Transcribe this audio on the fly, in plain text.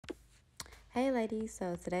Hey ladies,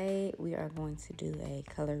 so today we are going to do a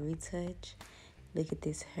color retouch. Look at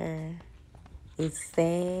this hair. It's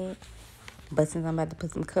sad, but since I'm about to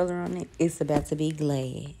put some color on it, it's about to be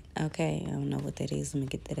glad. Okay, I don't know what that is. Let me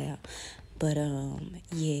get that out. But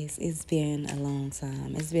yes, it's been a long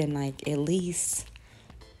time. It's been like at least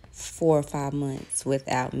 4 or 5 months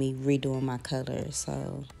without me redoing my color.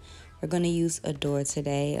 So we're gonna use Adore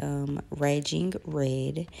today, Raging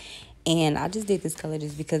Red. And I just did this color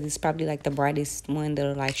just because it's probably like the brightest one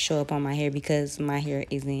that'll like show up on my hair because my hair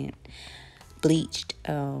isn't bleached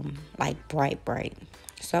like bright.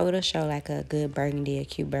 So it'll show like a good burgundy, a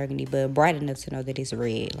cute burgundy, but bright enough to know that it's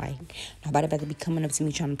red. Like nobody about to be coming up to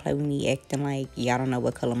me trying to play with me, acting like y'all don't know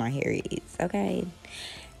what color my hair is. Okay.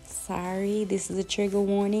 Sorry, this is a trigger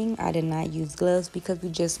warning. I did not use gloves because we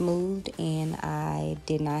just moved and I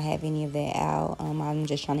did not have any of that out. I'm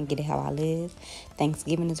just trying to get it how I live.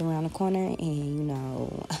 Thanksgiving is around the corner and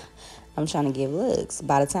I'm trying to give looks.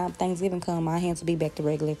 By the time Thanksgiving come, my hands will be back to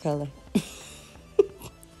regular color.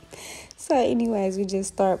 So anyways, we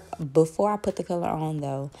just start, before I put the color on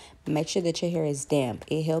though, make sure that your hair is damp.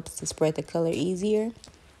 It helps to spread the color easier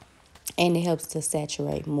and it helps to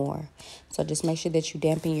saturate more. So just make sure that you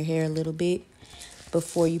dampen your hair a little bit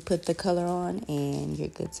before you put the color on and you're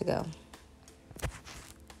good to go.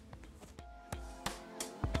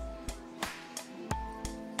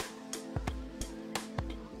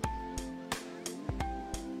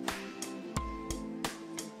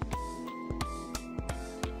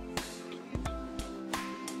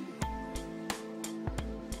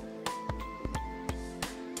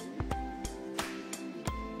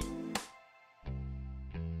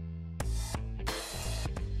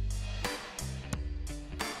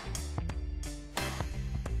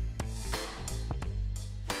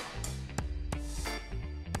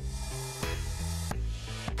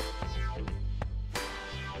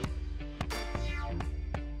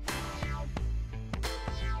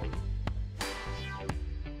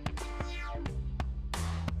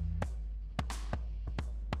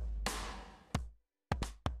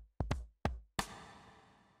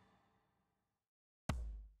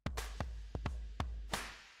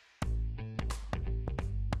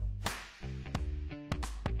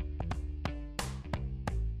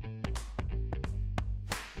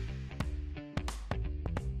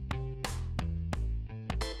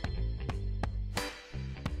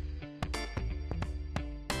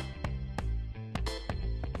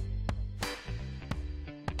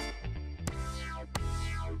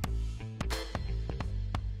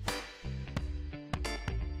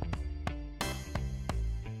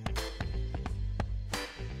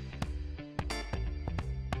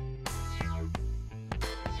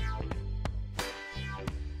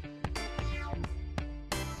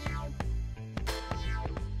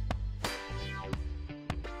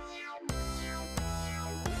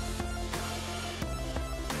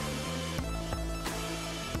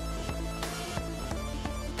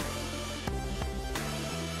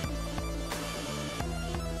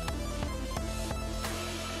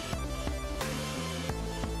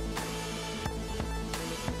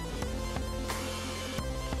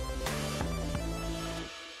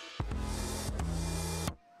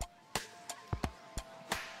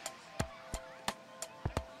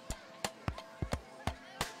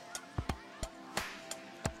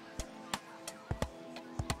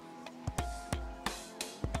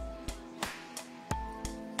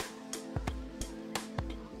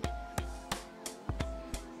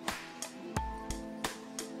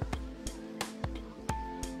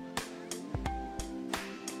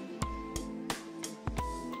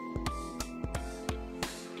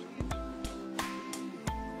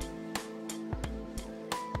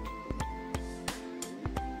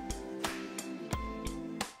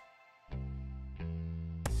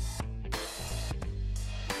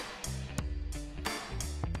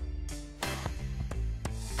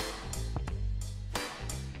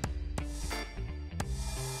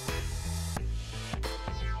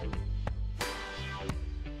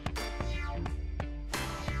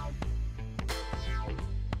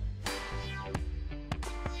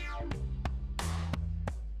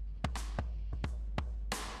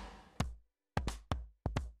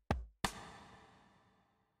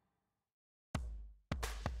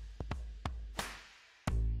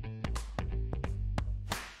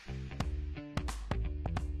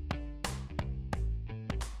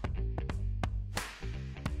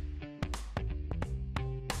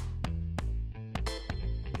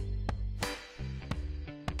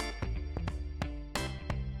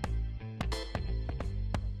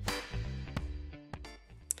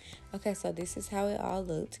 Okay, so this is how it all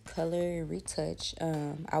looked, color and retouch.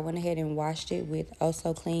 I went ahead and washed it with Oh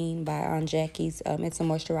So Clean by Aunt Jackie's. It's a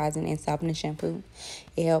moisturizing and softening shampoo.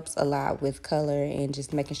 It helps a lot with color and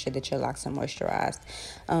just making sure that your locks are moisturized.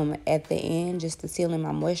 At the end, just to seal in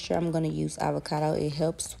my moisture, I'm going to use avocado. It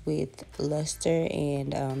helps with luster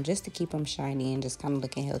and just to keep them shiny and just kind of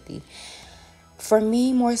looking healthy. For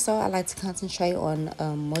me, more so, I like to concentrate on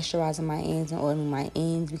moisturizing my ends and oiling my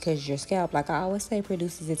ends because your scalp, like I always say,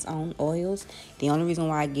 produces its own oils. The only reason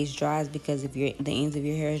why it gets dry is because if the ends of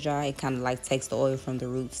your hair is dry, it kind of like takes the oil from the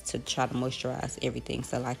roots to try to moisturize everything.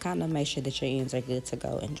 So like kind of make sure that your ends are good to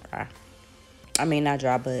go and dry. I mean, not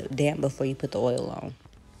dry, but damp before you put the oil on.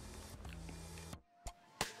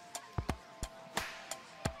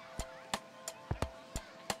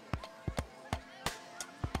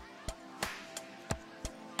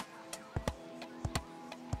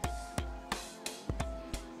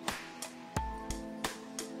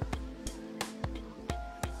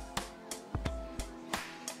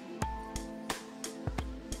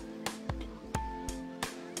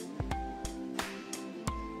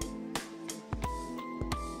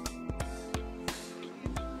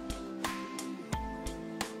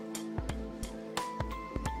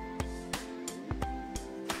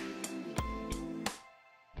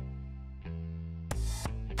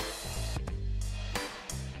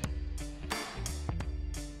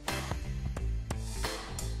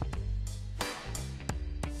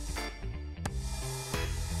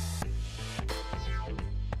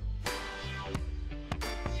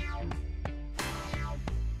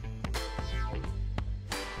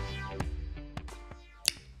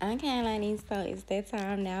 Okay, ladies, so it's that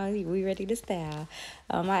time now. We ready to style.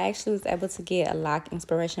 I actually was able to get a lock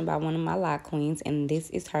inspiration by one of my lock queens, and this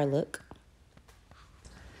is her look.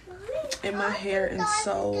 And my hair in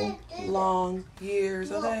so long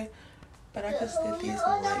years, okay? But I just did these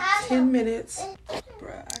in like 10 minutes.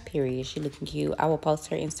 Bruh. Period. She looking cute. I will post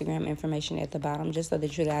her Instagram information at the bottom just so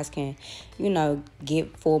that you guys can,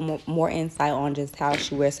 get more insight on just how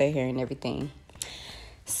she wears her hair and everything.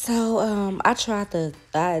 So I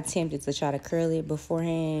attempted to try to curl it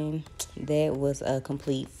beforehand. That was a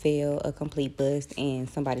complete fail, a complete bust, and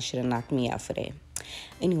somebody should have knocked me out for that.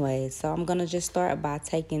 Anyway, so I'm gonna just start by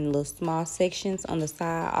taking little small sections on the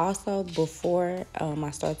side. Also, before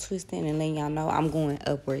I start twisting and letting y'all know, I'm going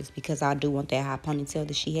upwards because I do want that high ponytail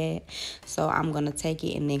that she had. So I'm gonna take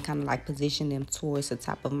it and then kind of like position them towards the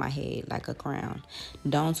top of my head like a crown.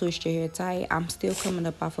 Don't twist your hair tight. I'm still coming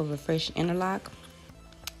up off of a fresh interlock,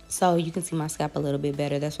 so you can see my scalp a little bit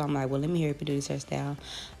better. That's why I'm like, well, let me hurry up and do this hairstyle.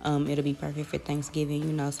 It'll be perfect for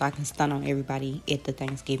Thanksgiving, so I can stun on everybody at the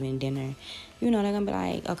Thanksgiving dinner. They're gonna be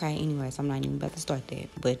like, okay, anyways, I'm not even about to start that,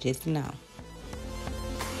 but just know.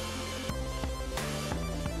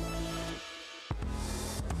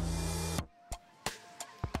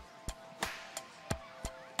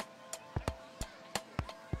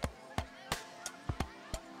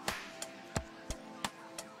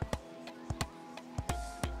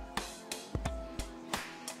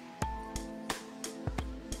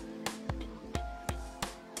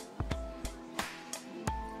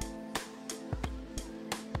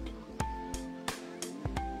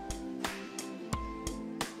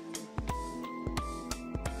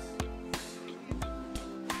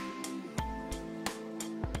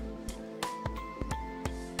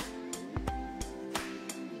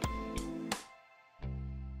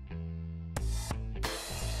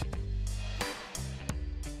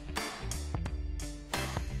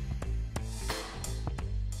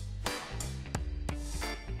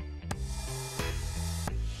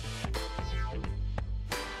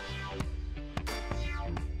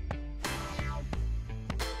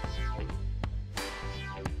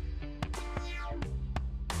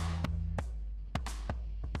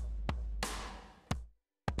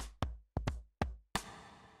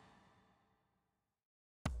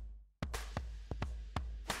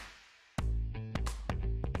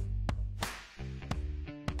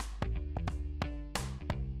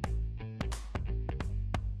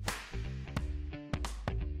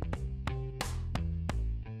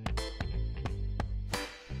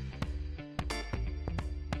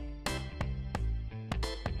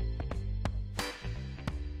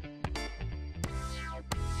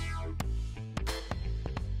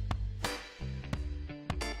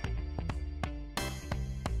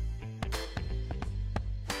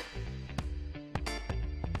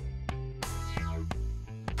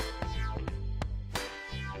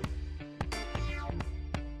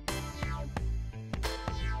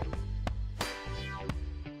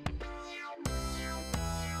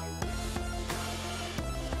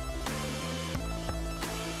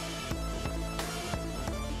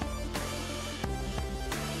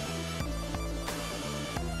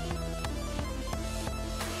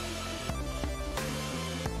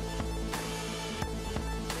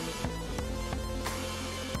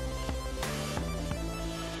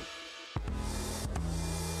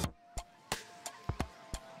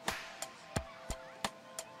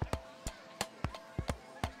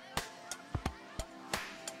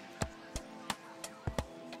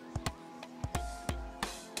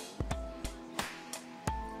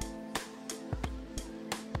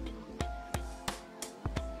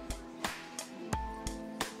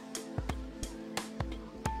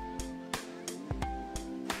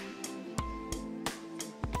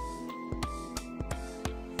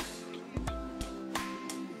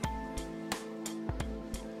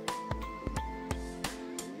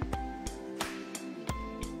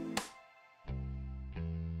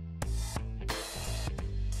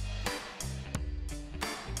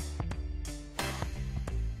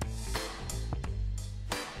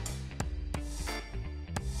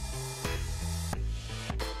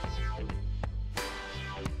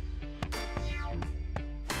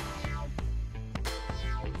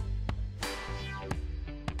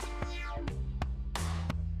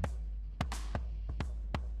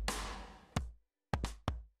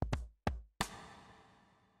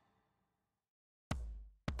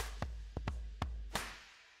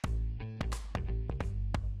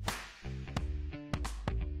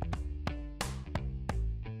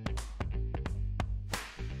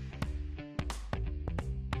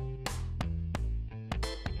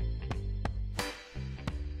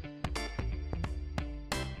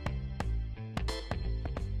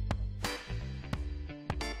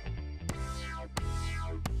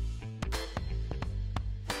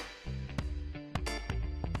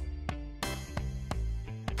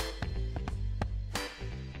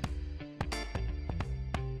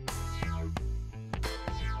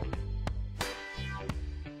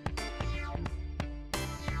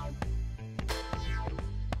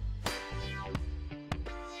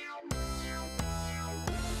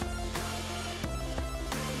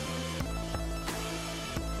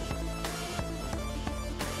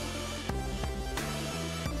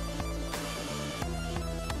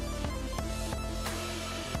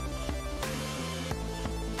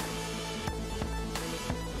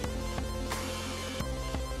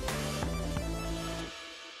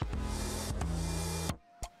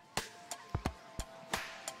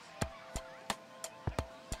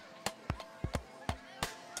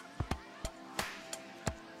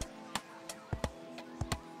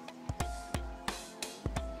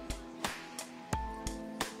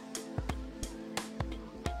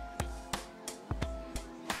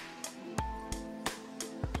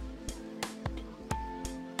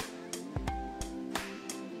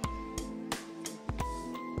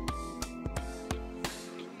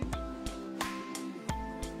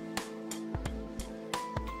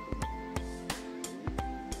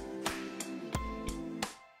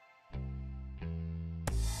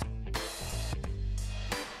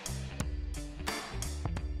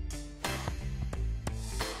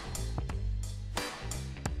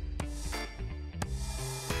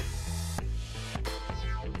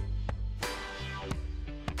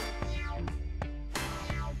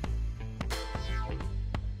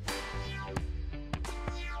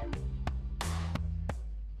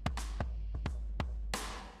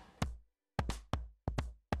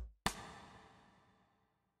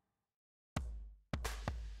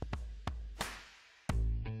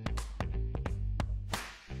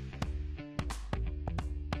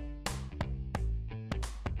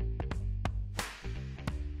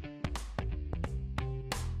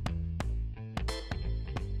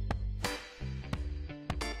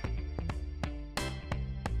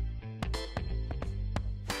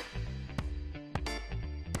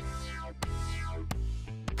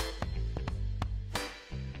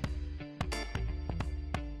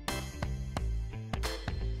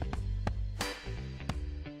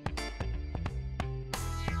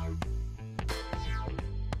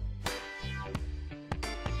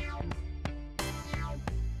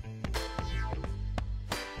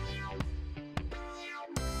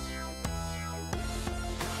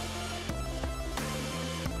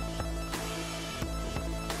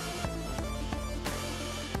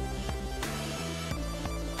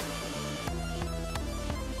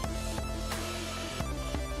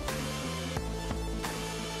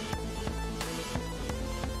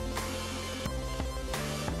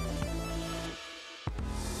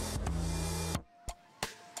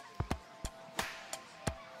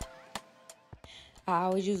 I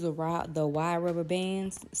always use the wide rubber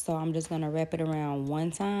bands, so I'm just going to wrap it around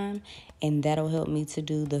one time, and that'll help me to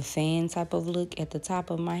do the fan type of look at the top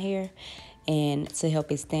of my hair and to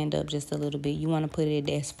help it stand up just a little bit. You want to put it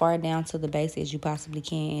as far down to the base as you possibly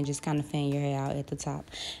can and just kind of fan your hair out at the top.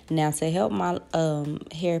 Now, to help my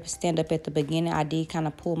hair stand up at the beginning, I did kind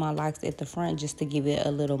of pull my locks at the front just to give it a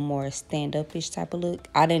little more stand-up-ish type of look.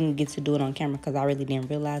 I didn't get to do it on camera because I really didn't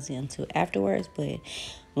realize it until afterwards, but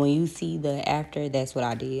when you see the after, that's what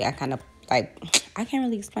I did. I kind of like, I can't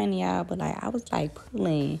really explain to y'all, but like I was like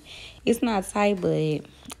pulling. It's not tight, but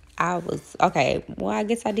I was okay. Well, I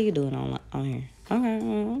guess I did do it on here.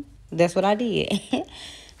 Okay, that's what I did.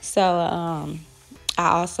 So I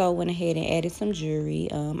also went ahead and added some jewelry.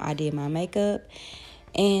 I did my makeup.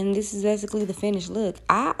 And this is basically the finished look.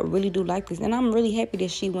 I really do like this. And I'm really happy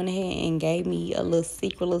that she went ahead and gave me a little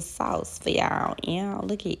secret little sauce for y'all. Y'all,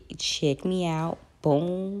 look at, check me out.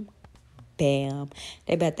 Boom. Bam.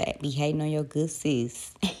 They about to be hating on your good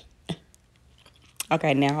sis.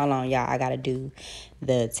 Okay, now hold on, y'all. I got to do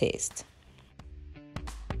the test.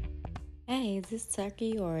 Hey, is this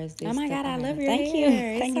turkey or is this? Oh my God, I love your Thank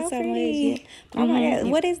hair. you. Thank you so pretty. much. Oh my God,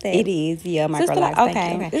 what is that? It is, yeah, Sister, MICRO LOCS. okay.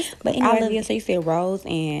 Thank you. Okay. But I anyway, love yeah, it. so you said rose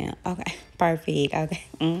and, okay, perfect. Okay.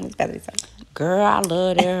 It's better than something. Girl, I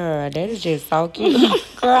love that hair. That is just so cute.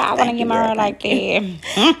 Girl, I want to get my hair like that.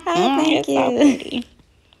 Oh, thank It's so you. pretty.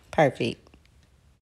 Perfect.